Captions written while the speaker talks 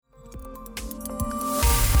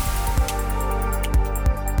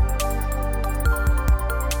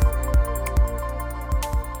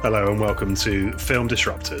Hello and welcome to Film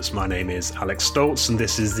Disruptors. My name is Alex Stoltz and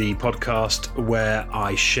this is the podcast where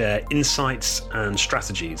I share insights and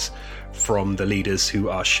strategies from the leaders who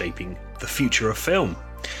are shaping the future of film.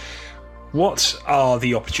 What are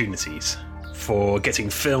the opportunities for getting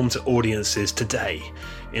film to audiences today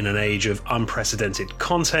in an age of unprecedented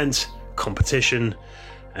content, competition,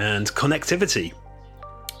 and connectivity?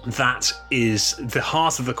 That is the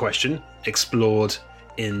heart of the question explored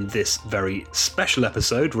in this very special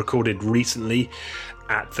episode recorded recently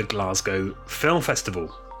at the Glasgow Film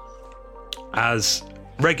Festival. As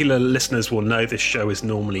regular listeners will know, this show is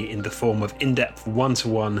normally in the form of in-depth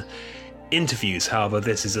one-to-one interviews. However,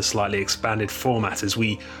 this is a slightly expanded format as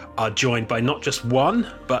we are joined by not just one,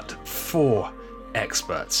 but four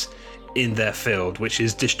experts in their field, which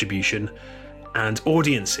is distribution and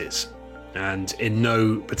audiences. And in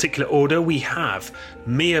no particular order, we have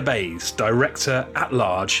Mia Bays, Director at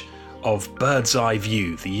Large of Bird's Eye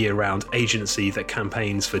View, the year-round agency that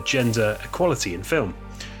campaigns for gender equality in film.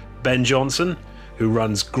 Ben Johnson, who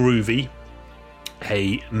runs Groovy,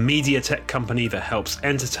 a media tech company that helps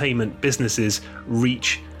entertainment businesses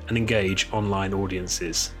reach and engage online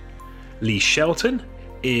audiences. Lee Shelton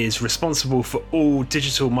is responsible for all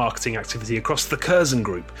digital marketing activity across the Curzon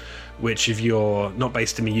Group, which, if you're not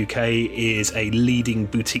based in the UK, is a leading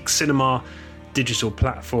boutique cinema, digital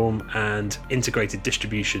platform and integrated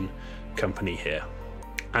distribution company here.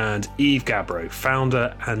 And Eve Gabbro,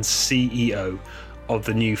 founder and CEO of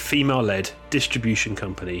the new female-led distribution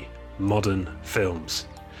company, Modern Films.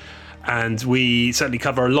 And we certainly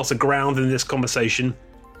cover a lot of ground in this conversation,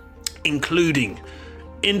 including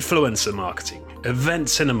influencer marketing, event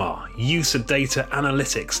cinema, use of data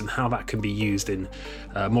analytics and how that can be used in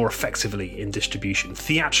more effectively in distribution,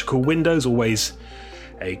 theatrical windows, always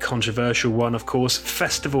a controversial one, of course,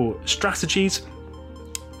 festival strategies,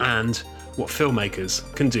 and what filmmakers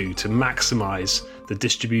can do to maximize the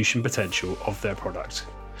distribution potential of their product.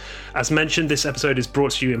 As mentioned, this episode is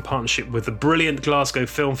brought to you in partnership with the brilliant Glasgow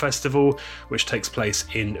Film Festival, which takes place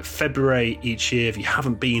in February each year. If you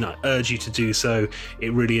haven't been, I urge you to do so.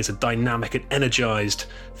 It really is a dynamic and energised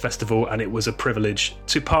festival, and it was a privilege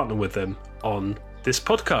to partner with them on this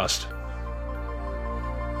podcast.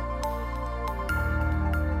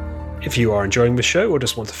 If you are enjoying the show or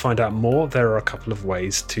just want to find out more, there are a couple of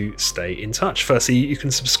ways to stay in touch. Firstly, you can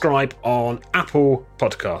subscribe on Apple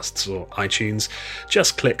Podcasts or iTunes.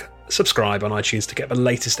 Just click subscribe on iTunes to get the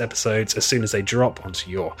latest episodes as soon as they drop onto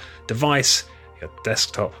your device, your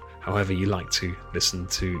desktop, however you like to listen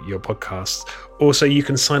to your podcasts. Also, you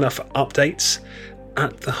can sign up for updates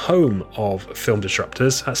at the home of Film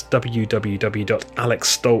Disruptors. That's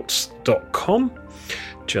www.alexstoltz.com.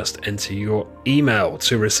 Just enter your email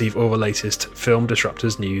to receive all the latest Film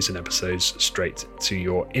Disruptors news and episodes straight to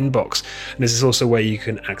your inbox. And this is also where you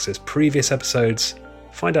can access previous episodes,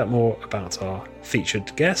 find out more about our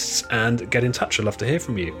featured guests, and get in touch. I'd love to hear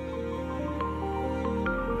from you.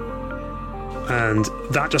 And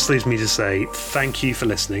that just leaves me to say thank you for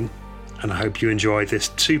listening, and I hope you enjoy this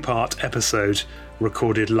two-part episode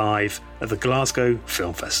recorded live at the Glasgow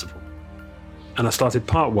Film Festival. And I started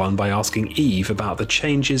part one by asking Eve about the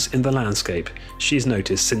changes in the landscape she's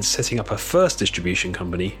noticed since setting up her first distribution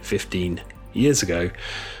company 15 years ago,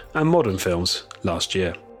 and Modern Films last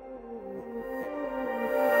year.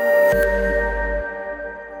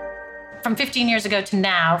 From 15 years ago to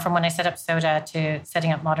now, from when I set up Soda to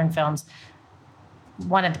setting up Modern Films,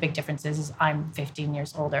 one of the big differences is I'm 15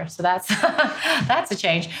 years older. So that's that's a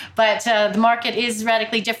change. But the market is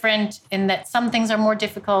radically different in that some things are more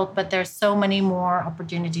difficult, but there's so many more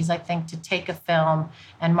opportunities, I think, to take a film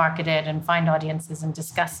and market it and find audiences and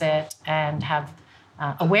discuss it and have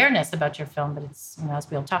awareness about your film. But it's, as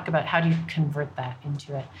we'll talk about, how do you convert that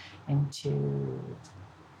into an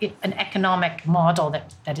economic model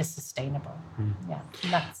that is sustainable? Yeah,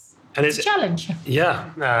 and it's a challenge.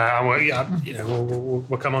 Yeah,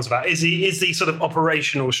 we'll come on to that. Is the sort of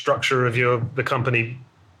operational structure of the company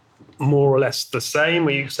more or less the same?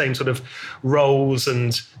 Are you same sort of roles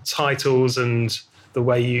and titles and the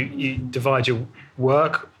way you divide your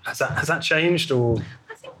work? Has that changed or?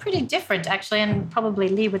 I think pretty different, actually, and probably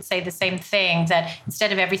Lee would say the same thing, that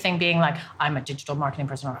instead of everything being like, I'm a digital marketing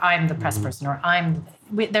person, or I'm the press person, or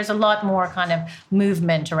there's a lot more kind of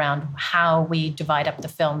movement around how we divide up the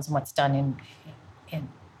films and what's done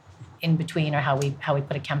in between, or how we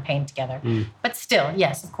put a campaign together. But still,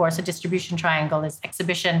 yes, of course, a distribution triangle is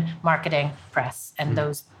exhibition, marketing, press, and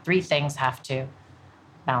those three things have to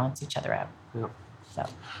balance each other out. Yeah. So,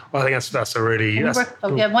 well, I think that's a really...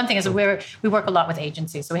 one thing is we work a lot with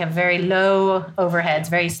agencies. So we have very low overheads,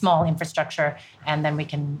 very small infrastructure, and then we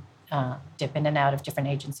can dip in and out of different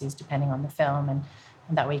agencies depending on the film, and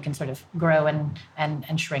that way you can sort of grow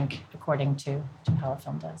and shrink according to how a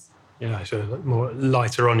film does. Yeah, so more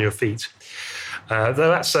lighter on your feet.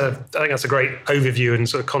 Though I think that's a great overview and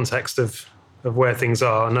sort of context of where things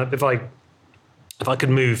are. And if I could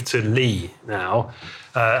move to Lee now,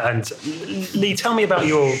 and Lee, tell me about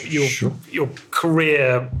your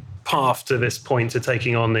career path to this point, to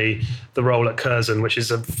taking on the role at Curzon, which is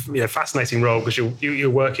a fascinating role because you're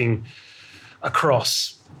working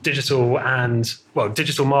across digital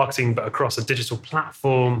marketing, but across a digital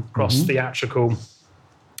platform, across theatrical.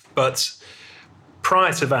 But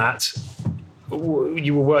prior to that,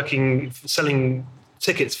 you were selling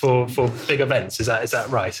tickets for big events. Is that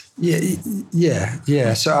right?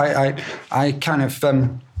 Yeah. So I kind of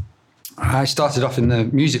I started off in the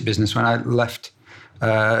music business when I left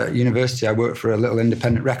university. I worked for a little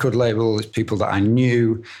independent record label. There's people that I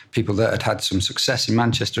knew, people that had some success in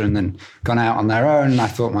Manchester and then gone out on their own. I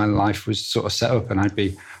thought my life was sort of set up and I'd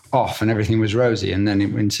be off and everything was rosy. And then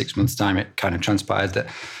in 6 months' time, it kind of transpired that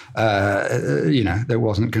there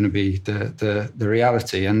wasn't going to be the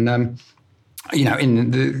reality. And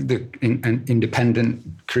in the independent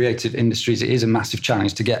creative industries, it is a massive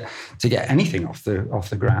challenge to get anything off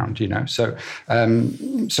the ground. So I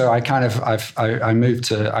moved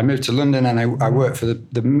to London and I worked for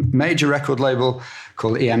the major record label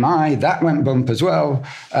called EMI. That went bump as well,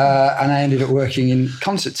 and I ended up working in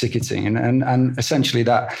concert ticketing, and essentially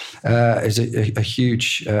that is a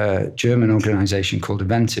huge German organisation called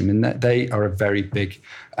Eventim, and that they are a very big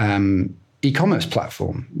e-commerce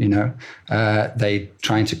platform. They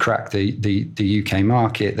trying to crack the UK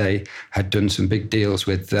market. They had done some big deals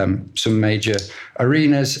with some major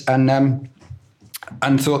arenas, and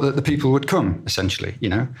thought that the people would come. Essentially,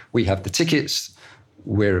 we have the tickets.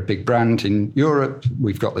 We're a big brand in Europe.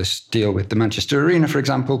 We've got this deal with the Manchester Arena, for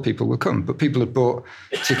example. People will come, but people had bought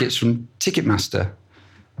tickets from Ticketmaster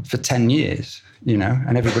for 10 years.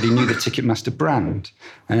 And everybody knew the Ticketmaster brand,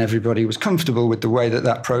 and everybody was comfortable with the way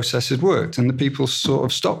that process had worked, and the people sort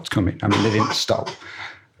of stopped coming. I mean, they didn't stop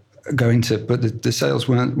going to, but the sales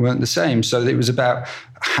weren't the same. So it was about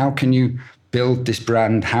how can you build this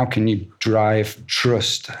brand? How can you drive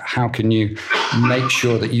trust? How can you make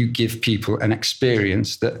sure that you give people an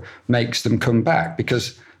experience that makes them come back?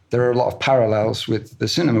 Because there are a lot of parallels with the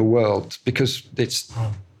cinema world, because it's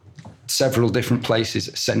several different places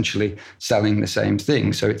essentially selling the same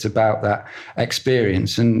thing. So it's about that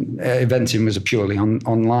experience. And Eventim was a purely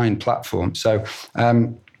online platform. So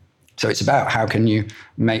it's about how can you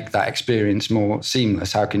make that experience more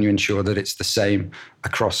seamless? How can you ensure that it's the same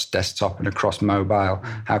across desktop and across mobile?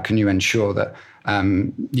 How can you ensure that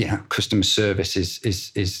customer service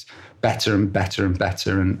is better and better and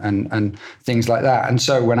better, and things like that? And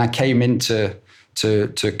so when I came into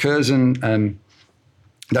Curzon,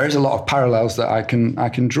 there is a lot of parallels that I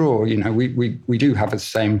can draw. We do have the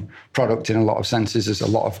same product in a lot of senses as a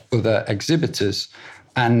lot of other exhibitors,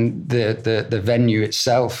 and the venue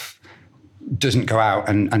itself doesn't go out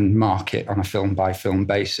and market on a film by film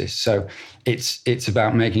basis. So it's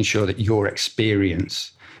about making sure that your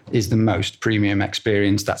experience is the most premium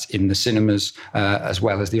experience that's in the cinemas, as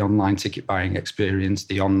well as the online ticket buying experience,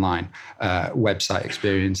 the online website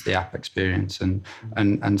experience, the app experience, and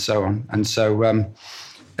so on. And so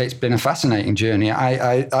it's been a fascinating journey.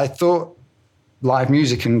 I thought live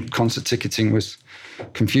music and concert ticketing was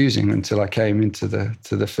confusing until I came into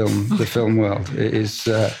the film world. It is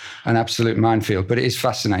an absolute minefield, but it is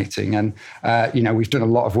fascinating. And we've done a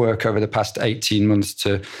lot of work over the past 18 months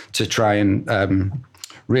to try and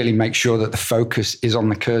really make sure that the focus is on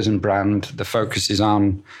the Curzon brand. The focus is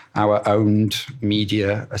on our owned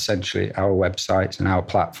media, essentially our websites and our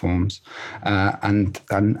platforms, and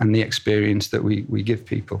the experience that we give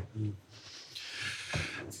people.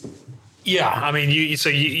 Yeah, I mean,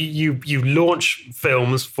 you launch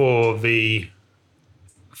films for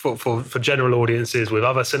general audiences with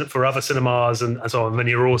other cinemas and so on. And then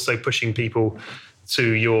you're also pushing people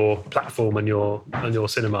to your platform and your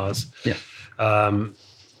cinemas. Yeah.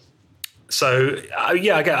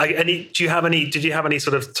 Did you have any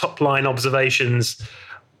sort of top line observations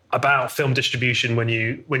about film distribution when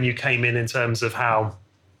you came in terms of how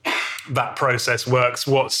that process works?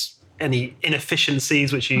 What's any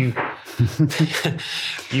inefficiencies which you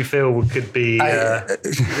feel could be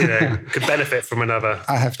could benefit from another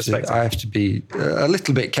perspective? I have to be a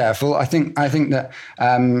little bit careful. I think that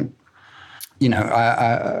I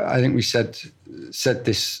think we said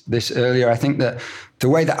this earlier. I think that the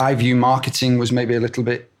way that I view marketing was maybe a little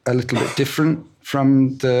bit different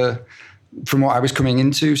from what I was coming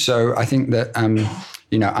into. So I think that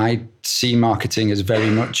I see marketing as very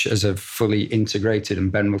much as a fully integrated,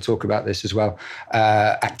 and Ben will talk about this as well,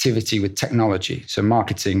 activity with technology. So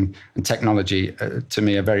marketing and technology, to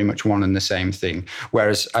me, are very much one and the same thing.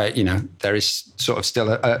 Whereas, there is sort of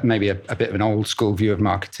still maybe a bit of an old school view of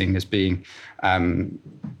marketing as being,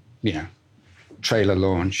 trailer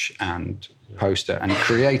launch and poster and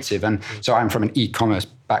creative. And so I'm from an e-commerce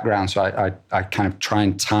background, so I kind of try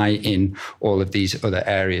and tie in all of these other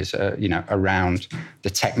areas, around the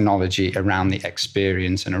technology, around the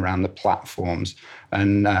experience, and around the platforms.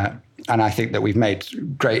 And I think that we've made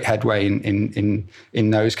great headway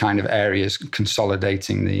in those kind of areas,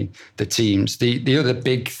 consolidating the teams. The other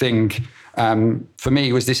big thing for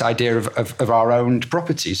me was this idea of our owned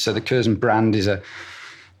properties. So the Curzon brand is a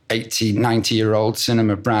 80, 90-year-old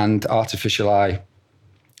cinema brand. Artificial Eye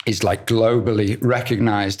is like globally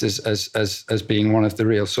recognized as being one of the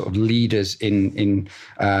real sort of leaders in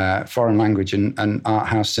foreign language and art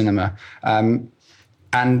house cinema.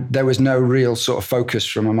 And there was no real sort of focus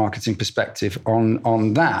from a marketing perspective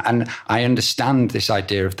on that. And I understand this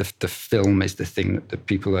idea of the film is the thing that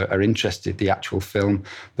people are interested, the actual film,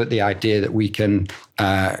 but the idea that we can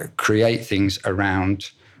create things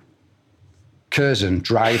around Curzon,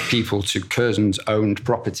 drive people to Curzon's owned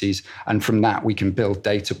properties, and from that we can build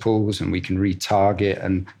data pools and we can retarget.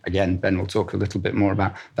 And again, Ben will talk a little bit more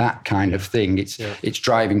about that kind of thing. It's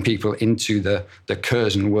driving people into the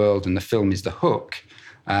Curzon world, and the film is the hook.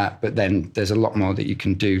 But then there's a lot more that you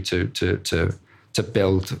can do to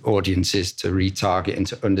build audiences, to retarget, and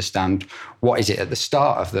to understand what is it at the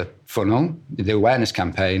start of the funnel, the awareness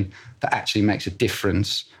campaign, that actually makes a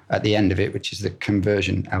difference at the end of it, which is the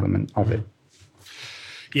conversion element of it.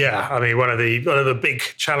 Yeah, I mean, one of the big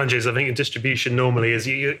challenges I think in distribution normally is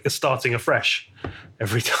you're starting afresh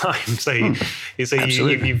every time. So you've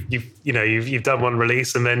done one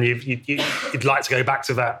release, and then you'd like to go back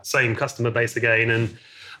to that same customer base again, and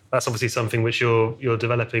that's obviously something which you're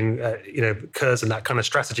developing, Curzon, that kind of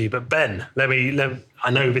strategy. But Ben,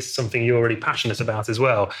 I know this is something you're already passionate about as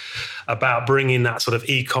well, about bringing that sort of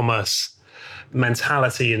e-commerce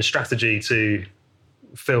mentality and strategy to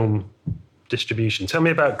film distribution. Tell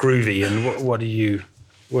me about Groovy and what are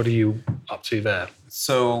you up to there?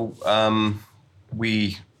 So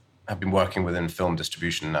we have been working within film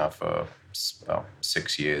distribution now for about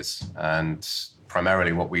 6 years, and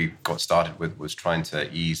primarily what we got started with was trying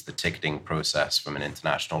to ease the ticketing process from an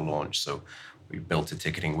international launch. So we built a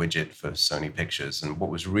ticketing widget for Sony Pictures, and what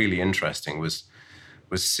was really interesting was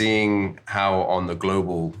seeing how on the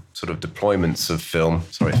global sort of deployments of film,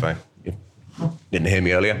 sorry if I didn't hear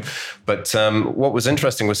me earlier. But what was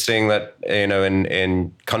interesting was seeing that,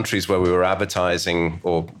 in countries where we were advertising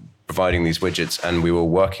or providing these widgets and we were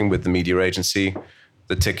working with the media agency,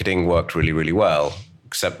 the ticketing worked really, really well.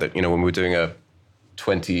 Except that, when we were doing a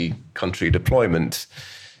 20-country deployment,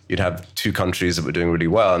 you'd have 2 countries that were doing really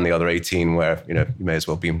well and the other 18 where, you may as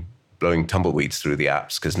well be blowing tumbleweeds through the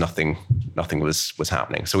apps because nothing was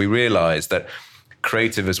happening. So we realized that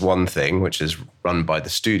creative is one thing, which is run by the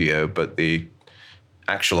studio, but the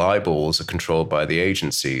actual eyeballs are controlled by the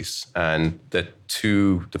agencies, and the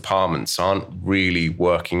 2 departments aren't really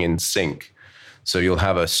working in sync. So you'll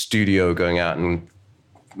have a studio going out and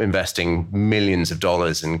investing millions of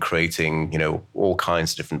dollars in creating, all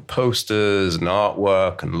kinds of different posters and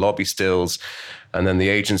artwork and lobby stills, and then the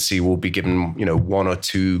agency will be given, 1 or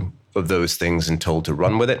 2 of those things and told to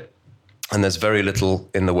run with it. And there's very little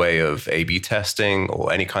in the way of A/B testing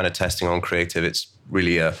or any kind of testing on creative. It's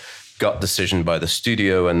really a gut decision by the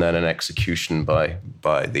studio and then an execution by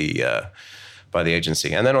the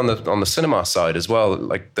agency. And then on the cinema side as well,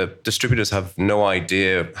 like the distributors have no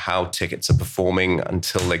idea how tickets are performing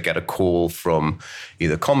until they get a call from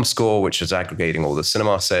either Comscore, which is aggregating all the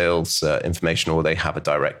cinema sales information, or they have a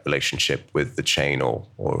direct relationship with the chain or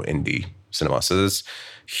indie cinema. So there's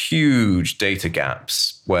huge data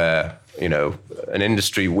gaps where, an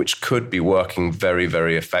industry which could be working very,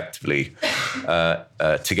 very effectively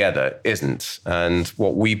together isn't. And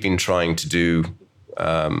what we've been trying to do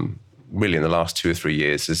really in the last 2 or 3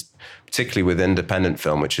 years is, particularly with independent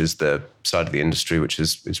film, which is the side of the industry which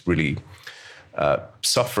is really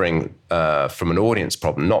suffering from an audience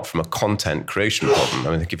problem, not from a content creation problem.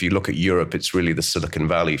 I think if you look at Europe, it's really the Silicon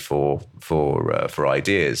Valley for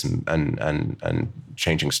ideas and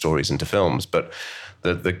changing stories into films. But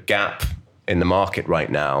the gap in the market right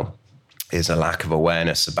now is a lack of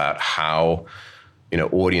awareness about how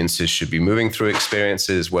audiences should be moving through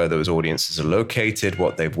experiences, where those audiences are located,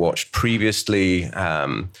 what they've watched previously,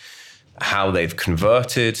 how they've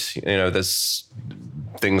converted. There's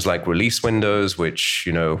things like release windows, which,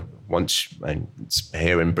 once, and it's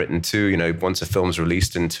here in Britain too, once a film's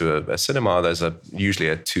released into a cinema, there's usually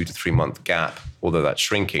a 2 to 3 month gap, although that's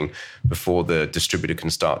shrinking, before the distributor can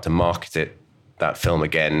start to market that film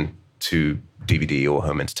again to DVD or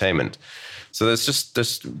home entertainment. So there's just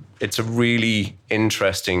this, it's a really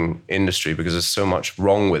interesting industry because there's so much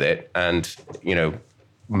wrong with it. And,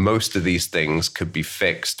 most of these things could be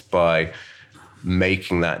fixed by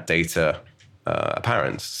making that data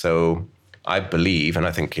apparent. So I believe, and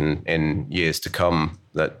I think in years to come,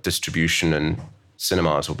 that distribution and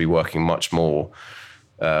cinemas will be working much more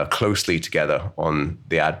closely together on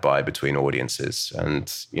the ad buy between audiences. And,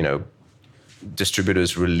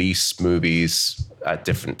 distributors release movies at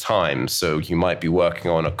different times. So you might be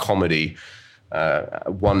working on a comedy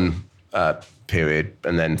one period,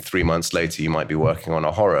 and then 3 months later you might be working on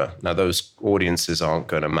a horror. Now those audiences aren't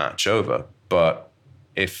going to match over, but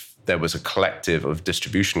if there was a collective of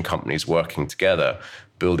distribution companies working together,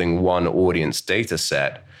 building one audience data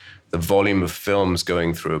set, the volume of films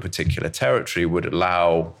going through a particular territory would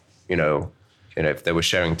allow, if they were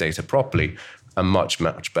sharing data properly, a much,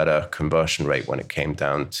 much better conversion rate when it came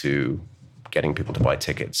down to getting people to buy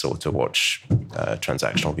tickets or to watch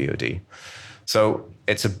transactional VOD. So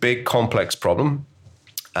it's a big, complex problem,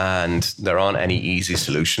 and there aren't any easy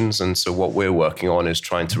solutions. And so what we're working on is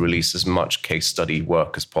trying to release as much case study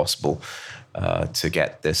work as possible to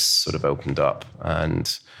get this sort of opened up.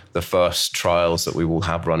 And the first trials that we will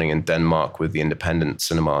have running in Denmark with the independent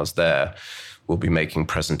cinemas there will be making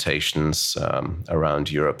presentations around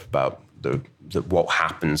Europe about what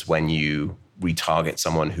happens when you retarget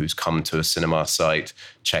someone who's come to a cinema site,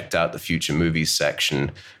 checked out the future movies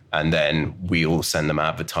section, and then we'll send them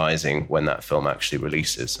advertising when that film actually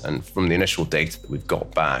releases. And from the initial data that we've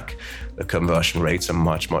got back, the conversion rates are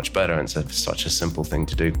much, much better. And it's such a simple thing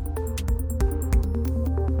to do.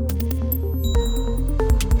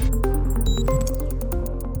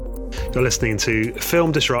 You're listening to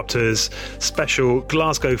Film Disruptors special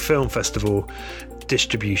Glasgow Film Festival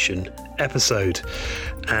distribution episode.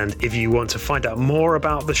 And if you want to find out more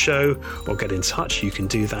about the show or get in touch, you can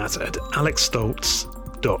do that at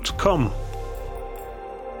alexstoltz.com.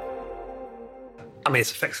 I mean,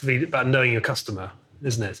 it's effectively about knowing your customer,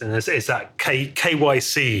 isn't it? And it's that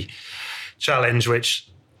KYC challenge which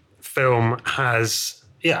film has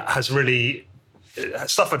really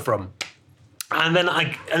suffered from. And then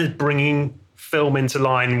bringing film into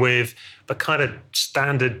line with the kind of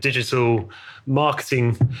standard digital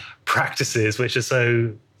marketing practices, which are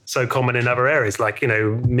so common in other areas, like,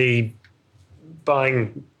 me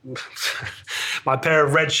buying my pair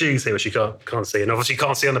of red shoes here, which you can't see, and obviously you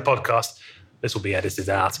can't see on the podcast. This will be edited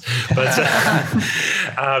out, but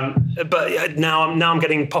now I'm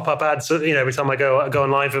getting pop-up ads. Every time I go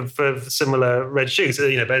online for similar red shoes.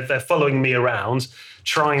 They're following me around,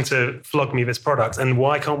 trying to flog me this product. And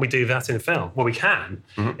why can't we do that in film? Well, we can.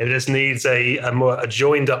 Mm-hmm. It just needs a more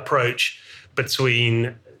joined approach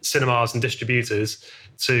between cinemas and distributors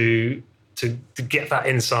to get that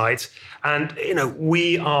insight. And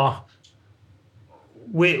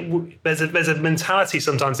there's a mentality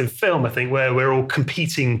sometimes in film, I think, where we're all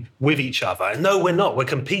competing with each other. No, we're not. We're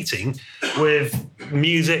competing with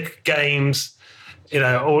music, games,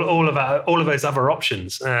 all of those other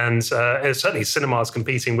options. And certainly cinemas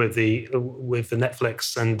competing with the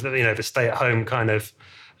Netflix and the stay-at-home kind of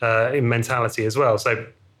mentality as well. So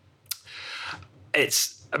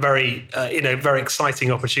it's a very very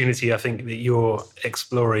exciting opportunity, I think, that you're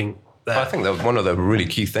exploring there. I think that one of the really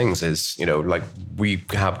key things is, we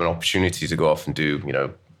have an opportunity to go off and do,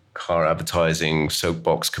 car advertising,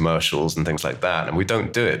 soapbox commercials and things like that. And we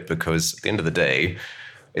don't do it because at the end of the day,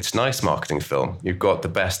 it's nice marketing film. You've got the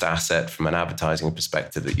best asset from an advertising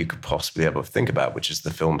perspective that you could possibly ever think about, which is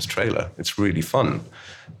the film's trailer. It's really fun.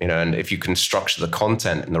 And if you can structure the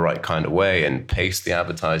content in the right kind of way and pace the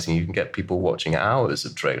advertising, you can get people watching hours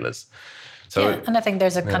of trailers. So, and I think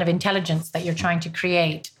there's a kind of intelligence that you're trying to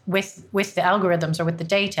create with the algorithms or with the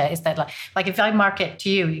data, is that like if I market to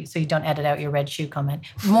you, so you don't edit out your red shoe comment,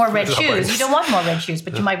 more red shoes, you don't want more red shoes,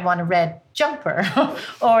 but you might want a red jumper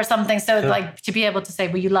or something. So to be able to say,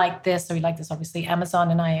 well, you like this or you like this, obviously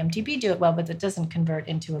Amazon and IMDb do it well, but it doesn't convert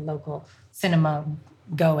into a local cinema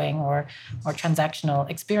going or transactional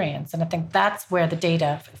experience. And I think that's where the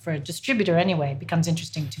data for a distributor anyway becomes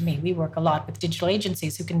interesting to me. We work a lot with digital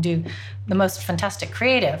agencies who can do the most fantastic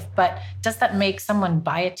creative, but does that make someone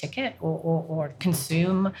buy a ticket or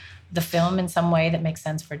consume the film in some way that makes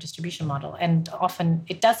sense for a distribution model? And often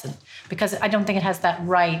it doesn't, because I don't think it has that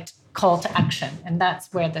right call to action. And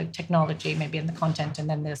that's where the technology, maybe in the content, and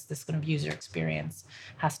then this kind of user experience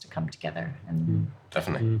has to come together. And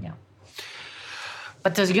Definitely. yeah.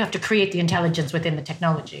 But you have to create the intelligence within the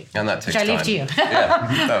technology. And that takes time. Which I leave to you.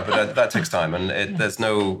 Yeah, no, but that takes time. And there's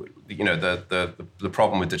no, the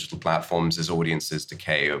problem with digital platforms is audiences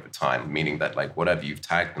decay over time, meaning that like whatever you've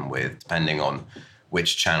tagged them with, depending on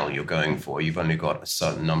which channel you're going for, you've only got a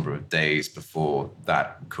certain number of days before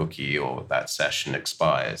that cookie or that session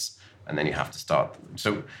expires. And then you have to start.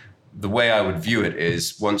 So the way I would view it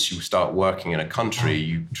is once you start working in a country,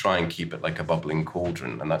 you try and keep it like a bubbling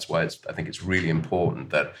cauldron. And that's why I think it's really important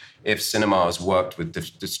that if cinemas worked with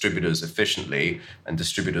distributors efficiently and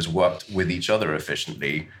distributors worked with each other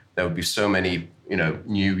efficiently, there would be so many,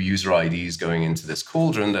 new user IDs going into this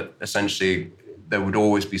cauldron that essentially there would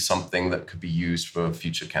always be something that could be used for a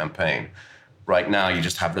future campaign. Right now, you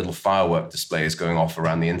just have little firework displays going off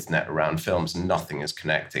around the internet, around films, and nothing is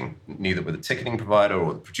connecting, neither with the ticketing provider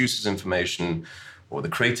or the producer's information or the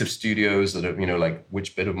creative studios that are, like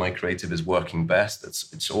which bit of my creative is working best.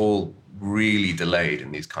 It's all really delayed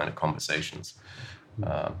in these kind of conversations.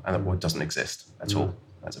 And it doesn't exist at all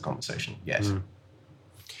as a conversation yet.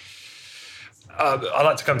 I'd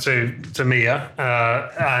like to come to Mia.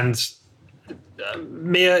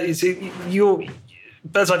 Mia, your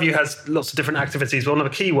Bird's Eye View has lots of different activities, but one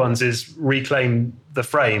of the key ones is Reclaim the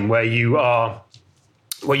Frame, where you've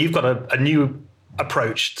got a new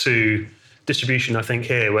approach to distribution, I think,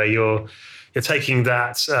 here, where you're taking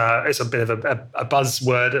that, it's a bit of a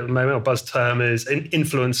buzzword at the moment, or buzz term is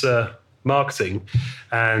influencer marketing,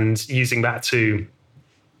 and using that to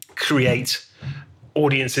create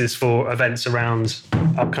audiences for events around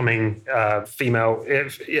upcoming female,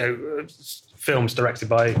 films directed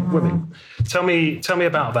by women. Tell me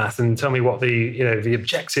about that, and tell me what the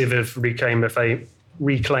objective of Reclaim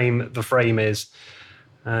the Frame is,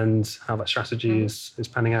 and how that strategy is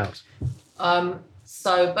panning out.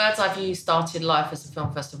 So Bird's Eye View started life as a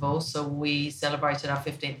film festival. So we celebrated our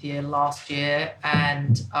 15th year last year,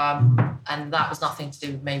 and that was nothing to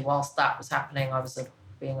do with me. Whilst that was happening, I was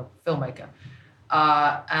being a filmmaker.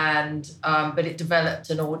 But it developed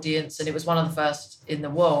an audience, and it was one of the first in the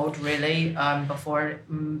world, really, before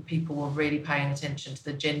people were really paying attention to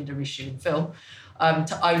the gender issue in film,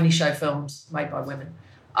 to only show films made by women.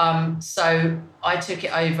 So I took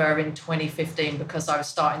it over in 2015 because I was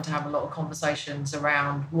starting to have a lot of conversations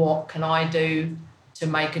around what can I do to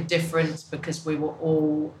make a difference, because we were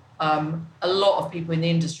all, a lot of people in the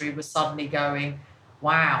industry were suddenly going,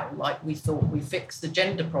 wow, like we thought we fixed the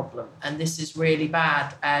gender problem and this is really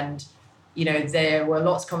bad. And, there were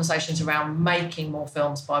lots of conversations around making more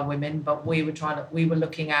films by women, but we were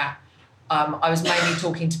looking at, I was mainly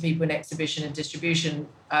talking to people in exhibition and distribution,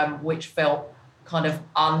 which felt kind of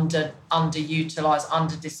underutilized,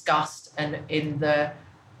 under-discussed, and in the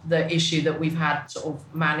issue that we've had sort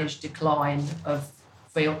of managed decline of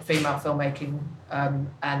female filmmaking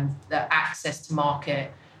and the access to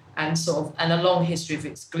market, and a long history of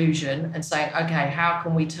exclusion, and saying, okay, how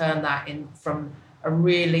can we turn that in from a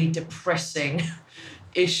really depressing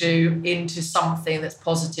issue into something that's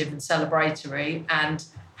positive and celebratory, and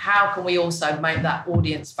how can we also make that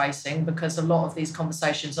audience facing, because a lot of these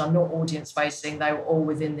conversations are not audience facing, they were all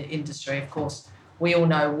within the industry. Of course, we all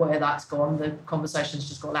know where that's gone. The conversations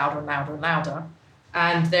just got louder and louder and louder.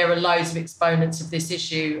 And there are loads of exponents of this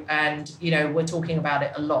issue, and we're talking about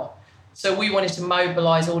it a lot. So we wanted to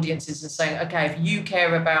mobilise audiences and saying, okay, if you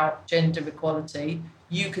care about gender equality,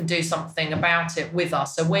 you can do something about it with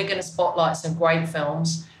us. So we're going to spotlight some great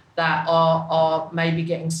films that are maybe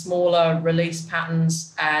getting smaller release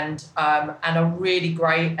patterns and are really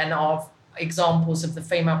great and are examples of the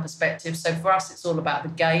female perspective. So for us, it's all about the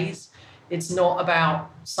gaze. It's not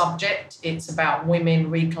about subject. It's about women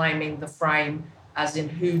reclaiming the frame, as in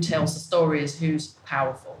who tells the story is who's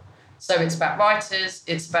powerful. So it's about writers,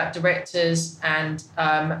 it's about directors, and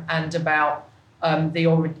about the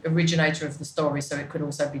originator of the story. So it could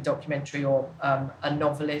also be documentary or a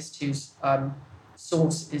novelist whose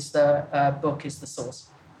source is the book is the source.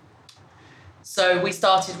 So we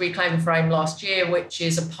started Reclaim the Frame last year, which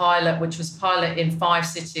was a pilot in 5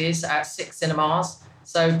 cities at 6 cinemas.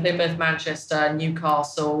 So Plymouth, Manchester,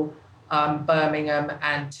 Newcastle, Birmingham,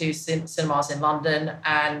 and 2 cinemas in London.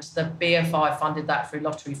 And the BFI funded that through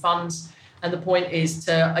lottery funds. And the point is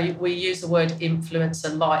we use the word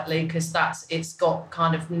influencer lightly because it's got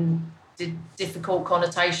kind of difficult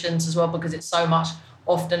connotations as well, because it's so much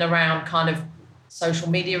often around kind of social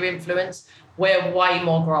media influence. We're way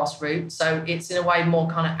more grassroots. So it's in a way more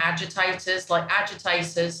kind of agitators, like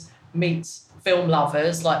agitators meets film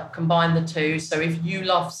lovers, like combine the two. So if you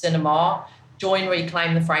love cinema, join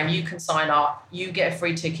Reclaim the Frame. You can sign up, you get a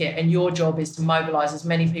free ticket, and your job is to mobilise as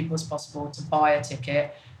many people as possible to buy a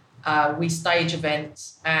ticket. We stage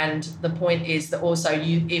events, and the point is that also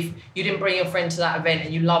if you didn't bring your friend to that event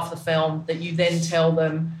and you love the film, that you then tell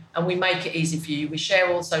them, and we make it easy for you. We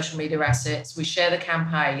share all the social media assets, we share the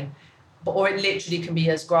campaign, or it literally can be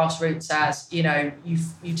as grassroots as, you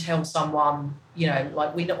tell someone,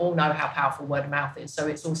 like we all know how powerful word of mouth is. So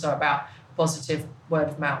it's also about positive word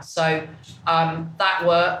of mouth. So that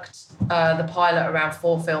worked. The pilot around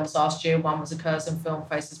 4 films last year. One was a Curzon film,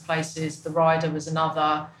 Faces Places. The Rider was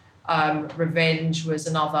another. Revenge was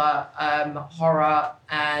another horror.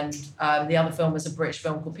 And the other film was a British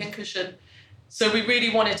film called Pincushion. So we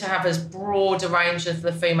really wanted to have as broad a range of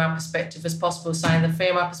the female perspective as possible, saying the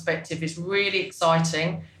female perspective is really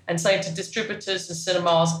exciting, and saying to distributors and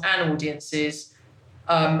cinemas and audiences,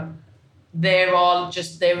 there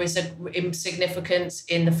is a significance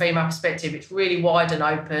in the female perspective. It's really wide and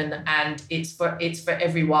open, and it's for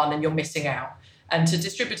everyone, and you're missing out. And to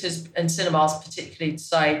distributors and cinemas particularly, to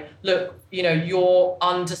say, look, you're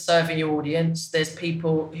underserving your audience. There's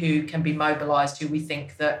people who can be mobilised who we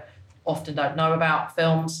think that often don't know about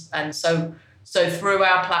films. And so through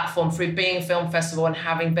our platform, through being a film festival and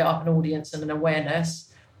having built up an audience and an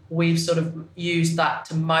awareness, we've sort of used that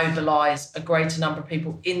to mobilise a greater number of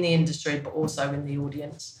people in the industry, but also in the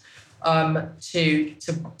audience, to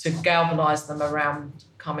galvanise them around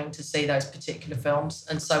coming to see those particular films.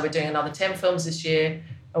 And so we're doing another 10 films this year,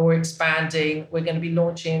 and we're expanding. We're going to be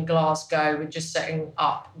launching in Glasgow. We're just setting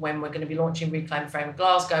up when we're going to be launching Reclaim the Frame in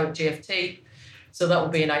Glasgow at GFT. So that will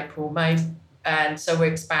be in April, May. And so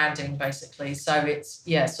we're expanding, basically. So it's,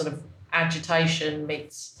 sort of agitation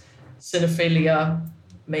meets cinephilia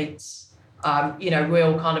meets,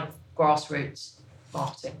 real kind of grassroots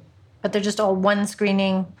marketing. But they're just all one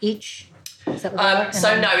screening each? Is that what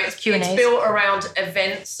it's built around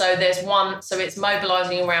events. So there's one, so it's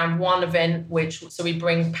mobilising around one event, so we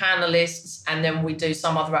bring panellists and then we do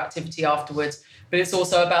some other activity afterwards. But it's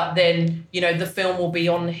also about then, the film will be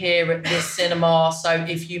on here at this cinema. So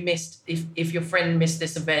if your friend missed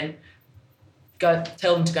this event,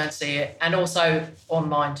 tell them to go and see it. And also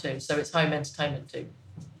online too. So it's home entertainment too.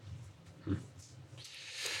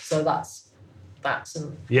 So that's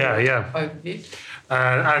an overview.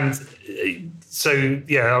 I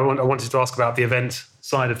wanted to ask about the event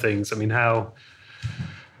side of things. I mean, how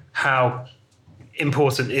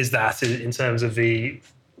important is that in terms of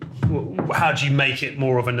how do you make it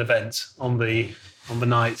more of an event on the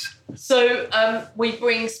night? So we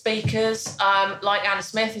bring speakers like Anna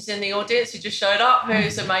Smith, who's in the audience, who just showed up,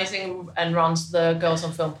 who's amazing and runs the Girls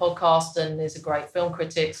on Film podcast and is a great film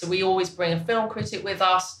critic. So we always bring a film critic with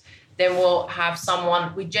us. Then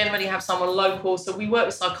we generally have someone local. So we work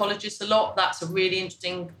with psychologists a lot. That's a really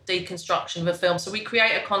interesting deconstruction of a film. So we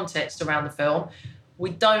create a context around the film.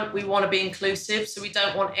 We want to be inclusive, so we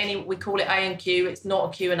don't want we call it A&Q. It's not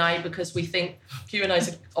a Q&A because we think Q&As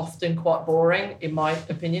are often quite boring, in my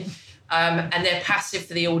opinion. And they're passive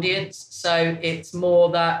for the audience. So it's more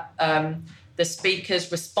that the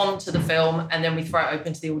speakers respond to the film and then we throw it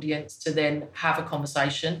open to the audience to then have a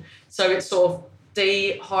conversation. So it's sort of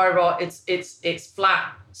it's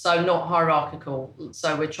flat, so not hierarchical.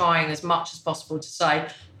 So we're trying as much as possible to say,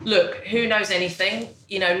 look, who knows anything?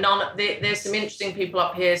 There's some interesting people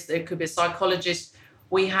up here. So there could be a psychologist.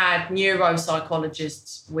 We had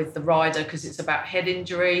neuropsychologists with The Rider because it's about head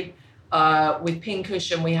injury. With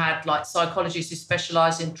Pincushion, we had psychologists who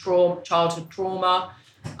specialise in childhood trauma,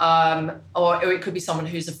 or it could be someone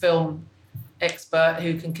who's a film expert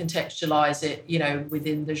who can contextualise it,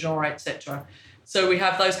 within the genre, etc. So we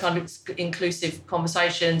have those kind of inclusive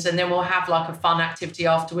conversations, and then we'll have a fun activity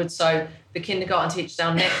afterwards. So the Kindergarten Teaches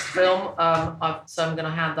Our Next film, so I'm going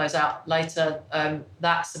to hand those out later.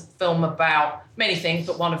 That's a film about many things,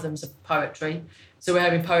 but one of them is poetry. So we're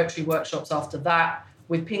having poetry workshops after that.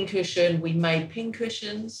 With Pincushion, we made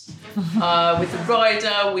pincushions. With The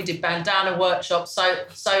Rider, we did bandana workshops. So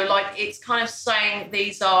it's kind of saying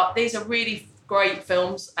these are really great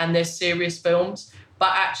films and they're serious films,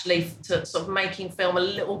 but actually to sort of making film a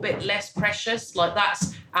little bit less precious.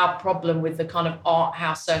 That's our problem with the kind of art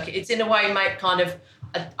house circuit. It's in a way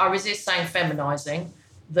I resist saying feminising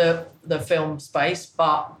the film space,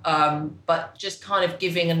 but just kind of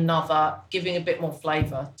giving a bit more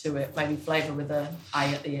flavour to it, maybe flavour with a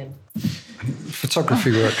at the end. Photography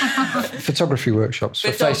workshops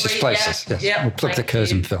for Faces Places. Yeah, yes. Yeah. We'll plug the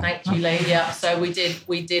Curzon film. Thank you, Lee. Yeah. So we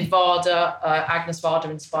did Varda, Agnes Varda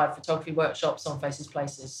inspired photography workshops on Faces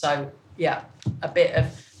Places. So yeah, a bit of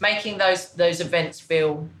making those events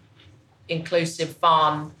feel inclusive,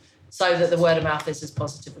 fun, so that the word of mouth is as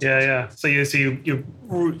positive as possible. Yeah. So you're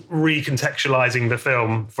recontextualizing the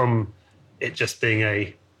film from it just being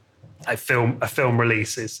a film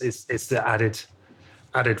release. It's the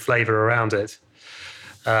added flavor around it.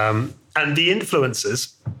 And the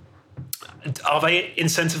influencers, are they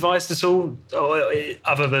incentivized at all, or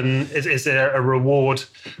other than is there a reward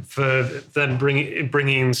for them bringing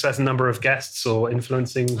in a certain number of guests or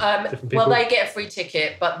influencing different people? Well, they get a free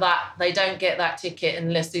ticket, but they don't get that ticket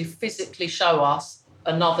unless they physically show us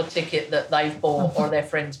another ticket that they've bought or their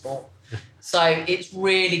friends bought. So it's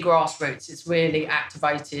really grassroots. It's really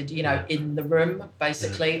activated, in the room,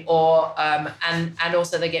 basically. Or and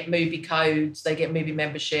also they get movie codes, they get movie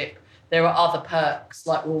membership. There are other perks,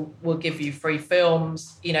 like we'll give you free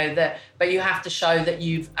films, but you have to show that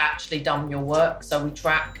you've actually done your work. So we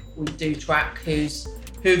do track who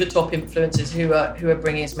the top influencers, who are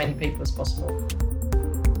bringing as many people as possible.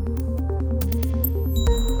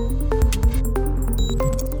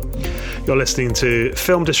 You're listening to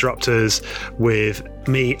Film Disruptors with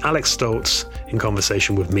me, Alex Stoltz, in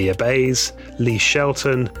conversation with Mia Bays, Lee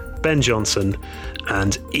Shelton, Ben Johnson,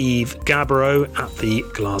 and Eve Gabbro at the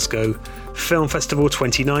Glasgow Film Festival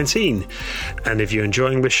 2019. And if you're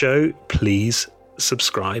enjoying the show, please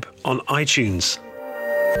subscribe on iTunes.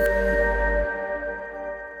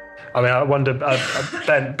 I mean, I wonder,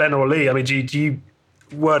 Ben or Lee, I mean, do you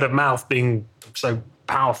word of mouth being so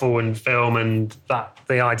powerful in film, and that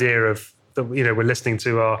the idea of that, we're listening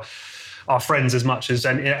to our friends as much as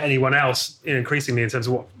anyone else, increasingly in terms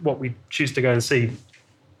of what we choose to go and see.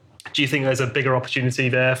 Do you think there's a bigger opportunity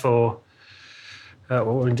there for,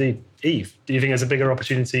 or indeed, Eve, do you think there's a bigger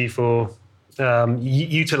opportunity for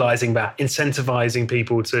utilising that, incentivising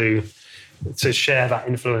people to share that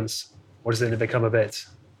influence, or does it become a bit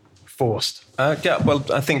forced? Well,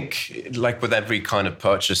 I think like with every kind of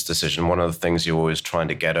purchase decision, one of the things you're always trying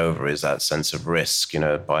to get over is that sense of risk,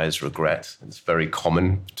 buyer's regret. It's very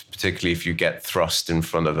common, particularly if you get thrust in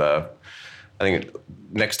front of I think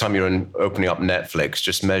next time you're opening up Netflix,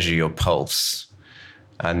 just measure your pulse.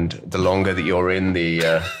 And the longer that you're in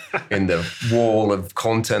the wall of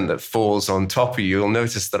content that falls on top of you, you'll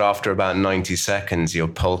notice that after about 90 seconds, your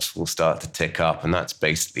pulse will start to tick up. And that's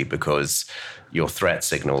basically because your threat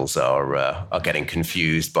signals are getting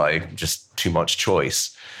confused by just too much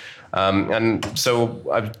choice. And so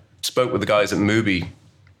I spoke with the guys at Mubi,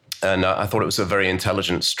 and I thought it was a very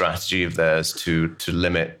intelligent strategy of theirs to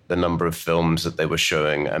limit the number of films that they were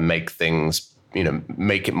showing and make things,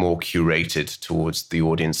 make it more curated towards the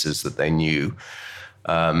audiences that they knew.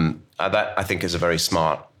 That, I think, is a very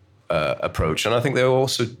smart approach. And I think they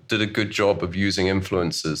also did a good job of using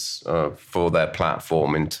influencers for their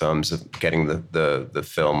platform in terms of getting the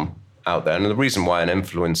film out there. And the reason why an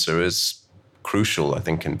influencer is crucial, I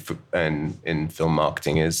think, in film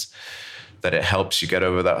marketing is that it helps you get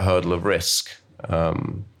over that hurdle of risk.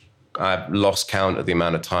 I've lost count of the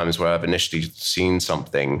amount of times where I've initially seen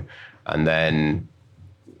something and then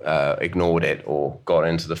ignored it or got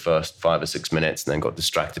into the first 5 or 6 minutes and then got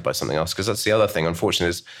distracted by something else. Because that's the other thing, unfortunately,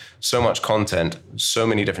 is so much content, so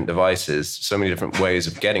many different devices, so many different ways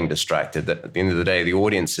of getting distracted that at the end of the day, the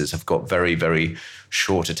audiences have got very, very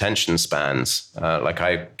short attention spans. Like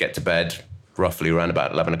I get to bed roughly around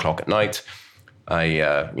about 11 o'clock at night.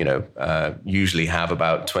 I, usually have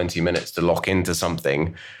about 20 minutes to lock into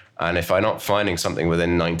something. And if I'm not finding something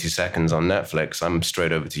within 90 seconds on Netflix, I'm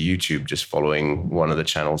straight over to YouTube, just following one of the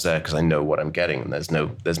channels there because I know what I'm getting and there's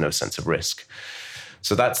no sense of risk.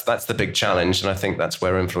 So that's the big challenge. And I think that's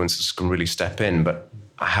where influencers can really step in. But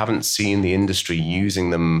I haven't seen the industry using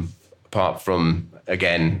them apart from,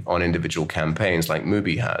 again, on individual campaigns like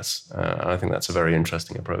Mubi has. And I think that's a very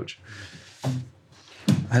interesting approach.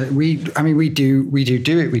 We do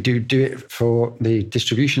it. We do it for the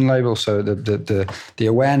distribution label. So the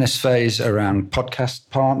awareness phase around podcast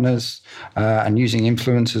partners and using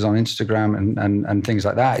influencers on Instagram and things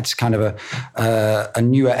like that. It's kind of a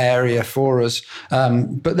newer area for us.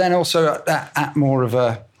 But then also at more of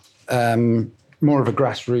a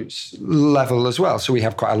grassroots level as well. So we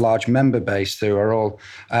have quite a large member base who are all,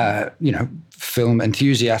 film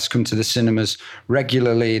enthusiasts, come to the cinemas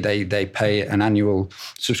regularly. They pay an annual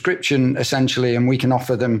subscription essentially, and we can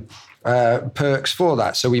offer them perks for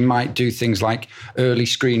that. So we might do things like early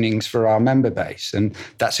screenings for our member base, and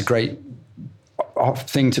that's a great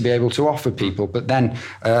thing to be able to offer people. But then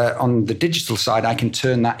on the digital side, I can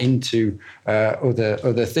turn that into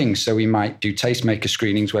other things. So we might do tastemaker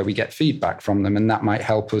screenings where we get feedback from them, and that might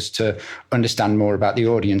help us to understand more about the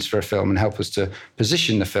audience for a film and help us to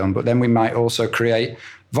position the film. But then we might also create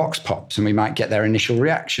vox pops, and we might get their initial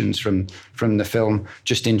reactions from the film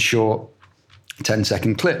just in short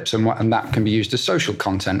 10-second clips, and that can be used as social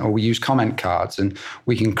content, or we use comment cards, and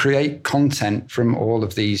we can create content from all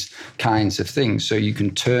of these kinds of things. So you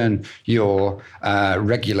can turn your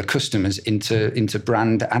regular customers into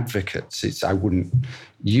brand advocates. I wouldn't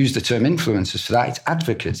use the term influencers for that. It's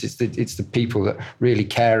advocates. It's the people that really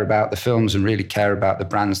care about the films and really care about the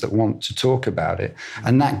brands that want to talk about it.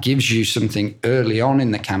 And that gives you something early on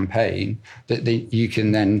in the campaign that you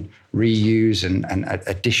can then reuse and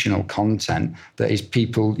additional content that is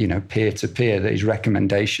people, peer to peer, that is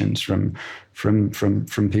recommendations from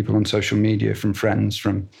people on social media, from friends,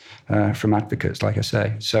 from advocates, like I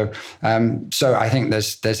say. So I think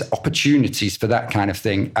there's opportunities for that kind of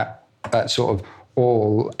thing at sort of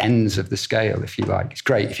all ends of the scale, if you like. It's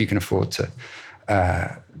great if you can afford to,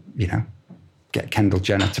 get Kendall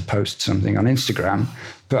Jenner to post something on Instagram,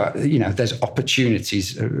 but there's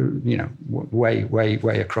opportunities,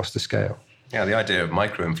 way across the scale. Yeah, the idea of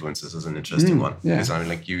micro-influencers is an interesting one. Yeah.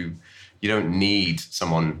 Because you don't need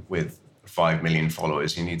someone with 5 million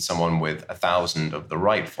followers. You need someone with 1,000 of the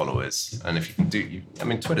right followers. And if you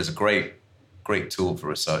can Twitter's a great tool for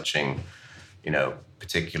researching,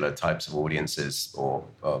 particular types of audiences or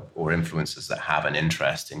influencers that have an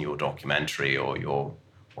interest in your documentary or your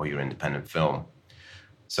independent film.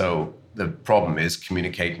 So the problem is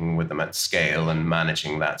communicating with them at scale, and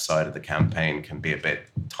managing that side of the campaign can be a bit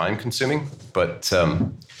time consuming, but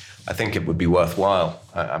I think it would be worthwhile.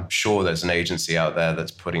 I'm sure there's an agency out there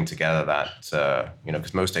that's putting together that,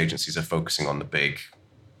 because most agencies are focusing on the big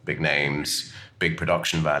names, big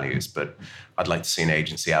production values, but I'd like to see an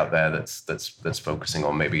agency out there that's focusing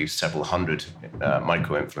on maybe several hundred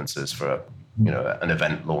micro-influencers for an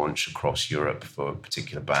event launch across Europe for a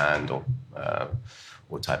particular band or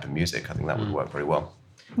type of music. I think that would work very well.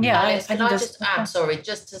 Yeah, Can I just add, sorry,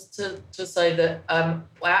 just to say that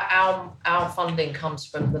our funding comes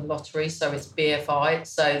from the lottery, so it's BFI.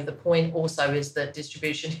 So the point also is that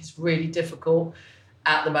distribution is really difficult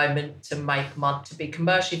at the moment to make money, to be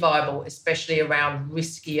commercially viable, especially around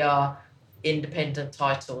riskier independent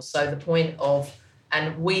titles. So the point of,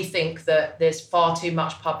 and we think that there's far too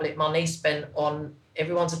much public money spent on,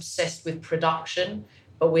 everyone's obsessed with production,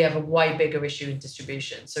 but we have a way bigger issue in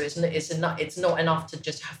distribution. So it's not enough to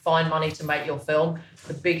just find money to make your film.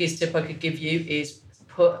 The biggest tip I could give you is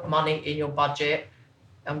put money in your budget.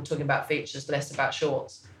 I'm talking about features, less about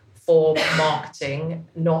shorts, for marketing,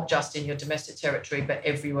 not just in your domestic territory, but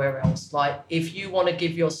everywhere else. Like, if you want to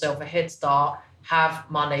give yourself a head start, have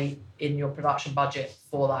money in your production budget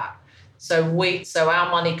for that. So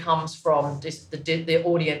our money comes from the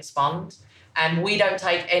audience fund, and we don't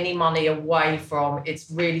take any money away from,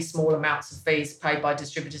 it's really small amounts of fees paid by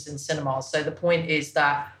distributors in cinemas. So the point is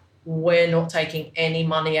that we're not taking any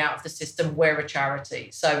money out of the system. We're a charity.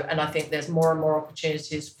 So, and I think there's more and more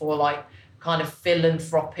opportunities for like kind of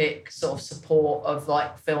philanthropic sort of support of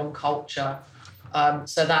like film culture.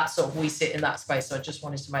 So that's sort of, we sit in that space. So I just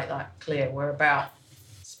wanted to make that clear. We're about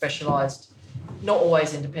specialised, not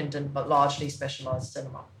always independent, but largely specialised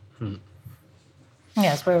cinema.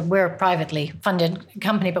 Yes, we're a privately funded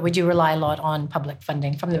company, but we do rely a lot on public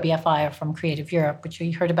funding from the BFI or from Creative Europe, which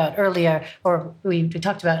we heard about earlier, or we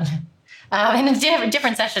talked about in a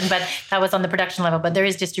different session, but that was on the production level. But there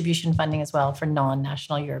is distribution funding as well for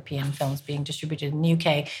non-national European films being distributed in the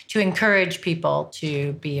UK to encourage people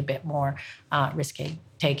to be a bit more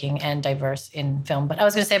risk-taking and diverse in film. But I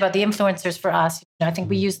was going to say about the influencers for us, I think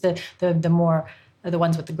we use the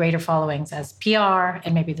ones with the greater followings as PR,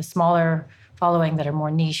 and maybe the smaller following that are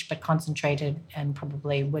more niche but concentrated and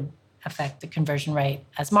probably would affect the conversion rate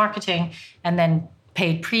as marketing, and then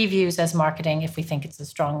paid previews as marketing if we think it's a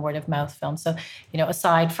strong word of mouth film. So,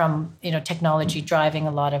 aside from, technology driving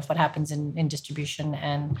a lot of what happens in distribution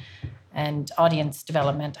and audience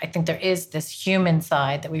development, I think there is this human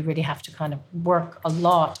side that we really have to kind of work a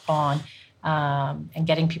lot on, and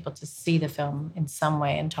getting people to see the film in some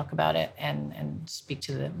way and talk about it and speak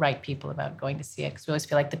to the right people about going to see it. Because we always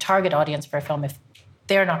feel like the target audience for a film, if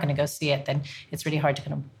they're not going to go see it, then it's really hard to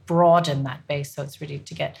kind of broaden that base. So it's really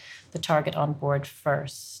to get the target on board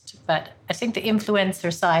first. But I think the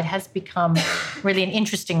influencer side has become really an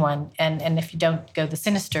interesting one. And if you don't go the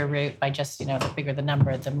sinister route by just, the bigger the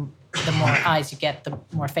number, the more eyes you get, the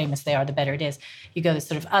more famous they are, the better it is. You go this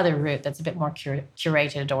sort of other route that's a bit more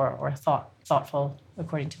curated or thoughtful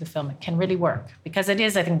according to the film. It can really work because it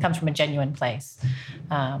is, I think, comes from a genuine place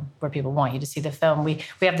where people want you to see the film. We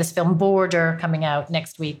have this film Border coming out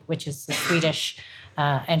next week, which is a Swedish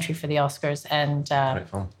entry for the Oscars. And Great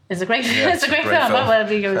film. it's a great, Yeah, it's a great film.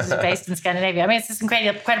 Well, it was based in Scandinavia. I mean, it's this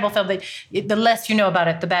incredible film that the less you know about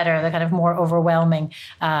it, the better. The kind of more overwhelming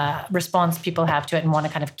response people have to it, and want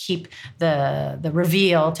to kind of keep the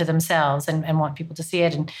reveal to themselves, and want people to see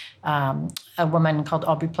it. And a woman called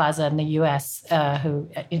Aubrey Plaza in the U.S. Who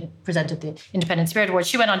presented the Independent Spirit Award,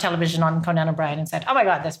 she went on television on Conan O'Brien and said, "Oh my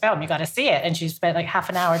God, this film, you got to see it." And she spent like half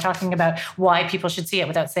an hour talking about why people should see it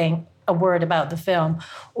without saying a word about the film.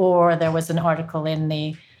 Or there was an article in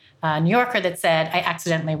the New Yorker that said, "I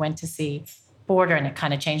accidentally went to see Border and it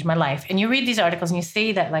kind of changed my life." And you read these articles and you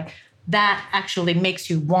see that like that actually makes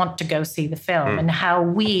you want to go see the film, and how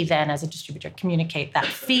we then as a distributor communicate that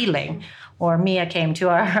feeling. Or Mia came to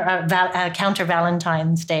our counter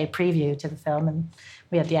Valentine's Day preview to the film, and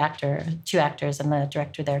we had two actors and the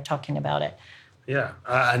director there talking about it. Yeah,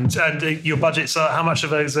 and your budgets are, how much of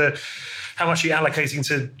those are, how much are you allocating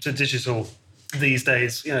to digital these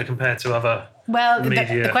days, compared to other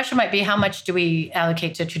media? The question might be, how much do we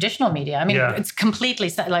allocate to traditional media? I mean, It's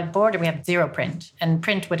completely, like Border, we have zero print, and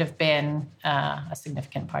print would have been a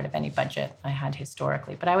significant part of any budget I had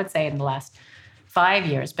historically. But I would say in the last 5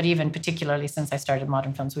 years, but even particularly since I started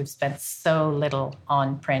Modern Films, we've spent so little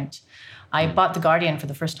on print. I bought The Guardian for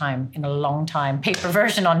the first time in a long time, paper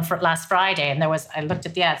version on last Friday, and I looked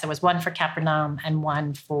at the ads. There was one for Capernaum and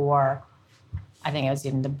one for, I think it was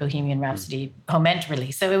in the Bohemian Rhapsody home end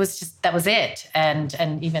release. So it was just, that was it, and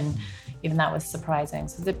even that was surprising.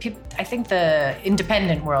 So I think the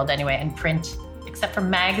independent world anyway, and print, except for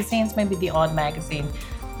magazines, maybe the odd magazine,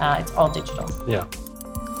 it's all digital. Yeah.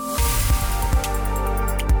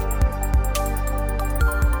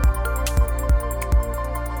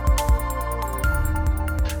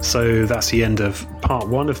 So that's the end of part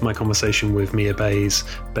one of my conversation with Mia Bays,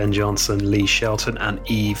 Ben Johnson, Lee Shelton, and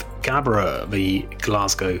Eve Gabra, the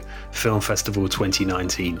Glasgow Film Festival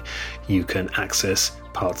 2019. You can access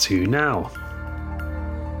part two now.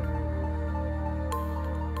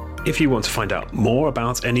 If you want to find out more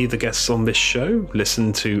about any of the guests on this show,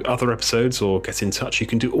 listen to other episodes, or get in touch, you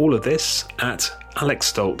can do all of this at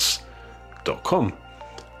alexstoltz.com.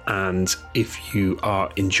 And if you are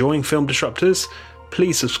enjoying Film Disruptors,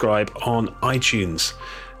 please subscribe on iTunes.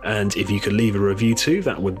 And if you could leave a review too,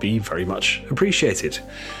 that would be very much appreciated.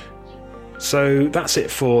 So that's it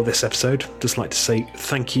for this episode. Just like to say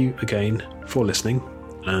thank you again for listening,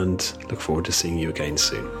 and look forward to seeing you again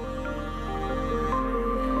soon.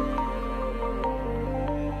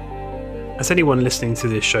 As anyone listening to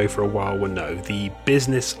this show for a while will know, the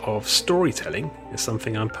business of storytelling is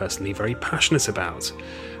something I'm personally very passionate about.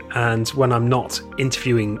 And when I'm not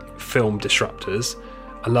interviewing film disruptors,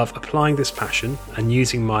 I love applying this passion and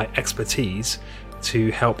using my expertise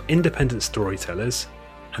to help independent storytellers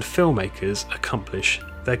and filmmakers accomplish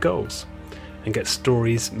their goals and get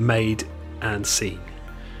stories made and seen.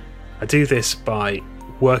 I do this by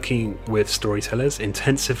working with storytellers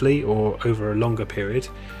intensively or over a longer period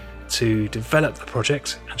to develop the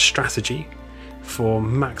project and strategy for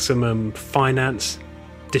maximum finance,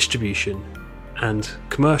 distribution, and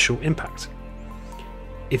commercial impact.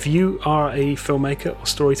 If you are a filmmaker or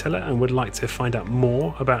storyteller and would like to find out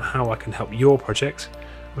more about how I can help your project,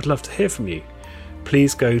 I would love to hear from you.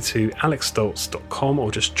 Please go to alexstoltz.com or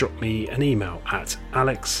just drop me an email at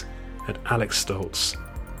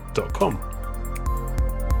alex@alexstoltz.com.